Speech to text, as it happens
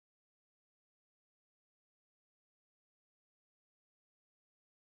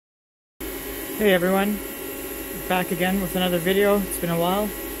Hey everyone, back again with another video. It's been a while.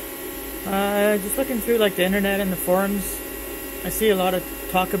 Just looking through like the internet and the forums, I see a lot of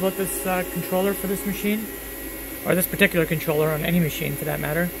talk about this controller for this machine, or this particular controller on any machine for that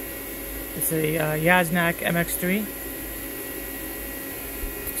matter. It's a Yasnac MX3.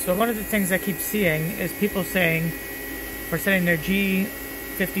 So one of the things I keep seeing is people saying for setting their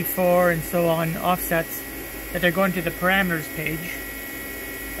G54 and so on offsets that they're going to the parameters page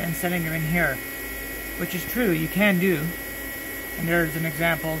and setting them in here, which is true, you can do. And there's an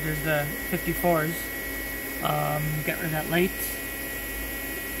example, there's the 54s. Get rid of that light.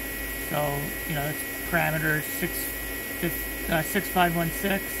 So, you know, it's parameter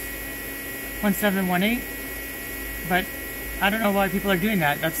 6516, 1718. But I don't know why people are doing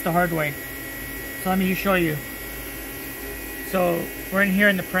that. That's the hard way. So let me just show you. So we're in here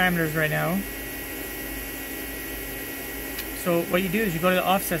in the parameters right now. So what you do is you go to the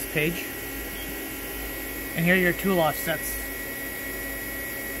offsets page, and here are your tool offsets.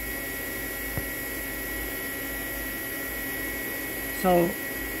 So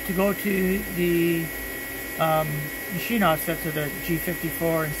to go to the machine offsets, or the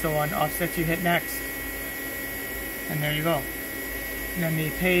G54 and so on offsets, you hit next, and there you go. And then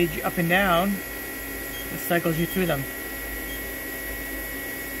the page up and down, it cycles you through them.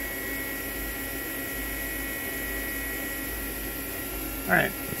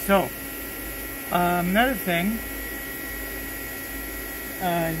 Alright, so another thing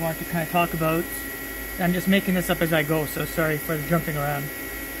I want to kind of talk about, I'm just making this up as I go, so sorry for the jumping around.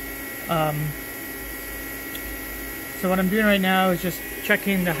 So what I'm doing right now is just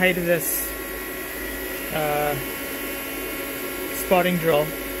checking the height of this spotting drill.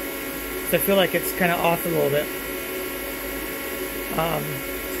 So I feel like it's kind of off a little bit. So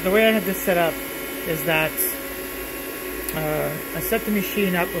the way I have this set up is that I set the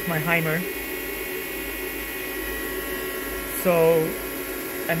machine up with my Heimer. So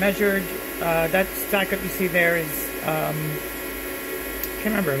I measured, that stack up you see there is, I can't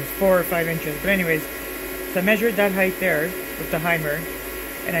remember, it was 4 or 5 inches. But anyways, so I measured that height there with the Heimer,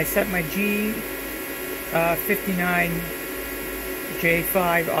 and I set my G59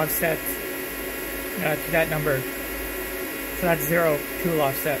 J5 offset to that number. So that's 0 tool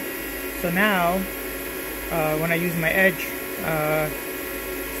offset. So now, when I use my edge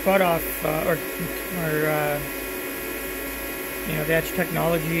spot off, or you know, the edge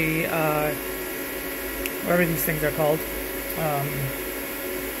technology, whatever these things are called,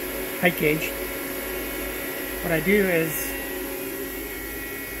 height gauge, what I do is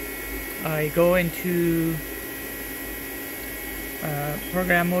I go into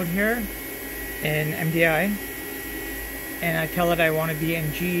program mode here in MDI, and I tell it I want to be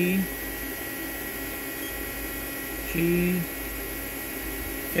in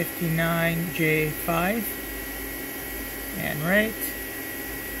G59J5 and right,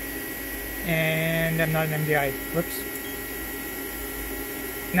 and I'm not in MDI. Whoops.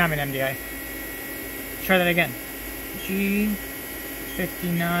 Now I'm in MDI. Let's try that again.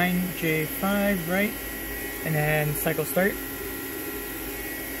 G59J5 right, and then cycle start.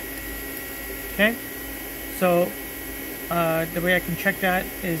 Okay, so the way I can check that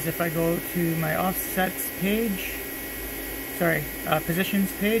is if I go to my offsets page,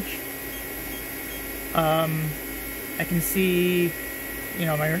 positions page, I can see, you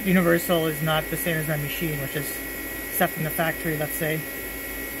know, my universal is not the same as my machine, which is set from the factory, let's say.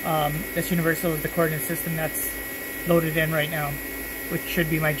 This universal is the coordinate system that's loaded in right now, which should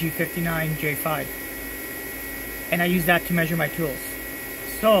be my G59 J5. And I use that to measure my tools.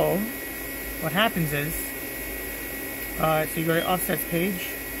 So what happens is, so you go to offsets page,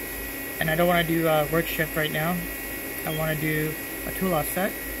 and I don't want to do work shift right now. I want to do a tool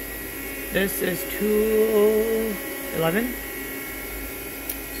offset. This is tool 11.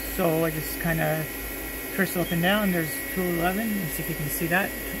 So I just kind of cursor up and down. There's tool 11. Let's see if you can see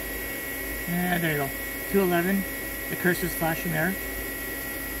that. There you go. Tool 11. The cursor's flashing there.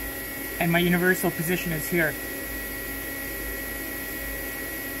 And my universal position is here.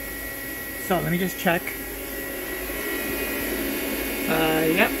 So let me just check.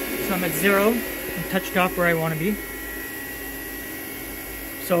 Yep. So I'm at 0. I'm touched off where I want to be.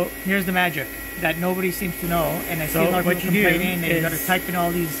 So here's the magic that nobody seems to know, and I see a lot of people complaining, and you got to type in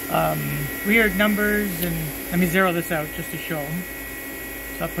all these weird numbers. And let me zero this out just to show.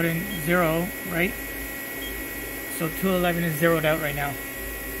 So I'll put in 0, right? So tool 11 is zeroed out right now.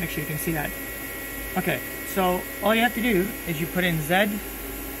 Make sure you can see that. Okay, so all you have to do is you put in Z.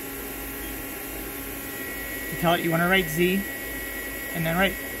 You tell it you want to write Z, and then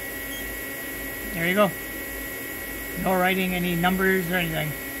write. There you go. No writing any numbers or anything.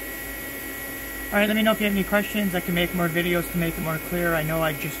 Alright, let me know if you have any questions. I can make more videos to make it more clear. I know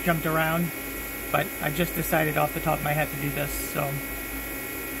I just jumped around, but I just decided off the top of my head to do this, so.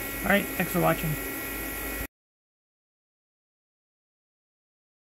 Alright, thanks for watching.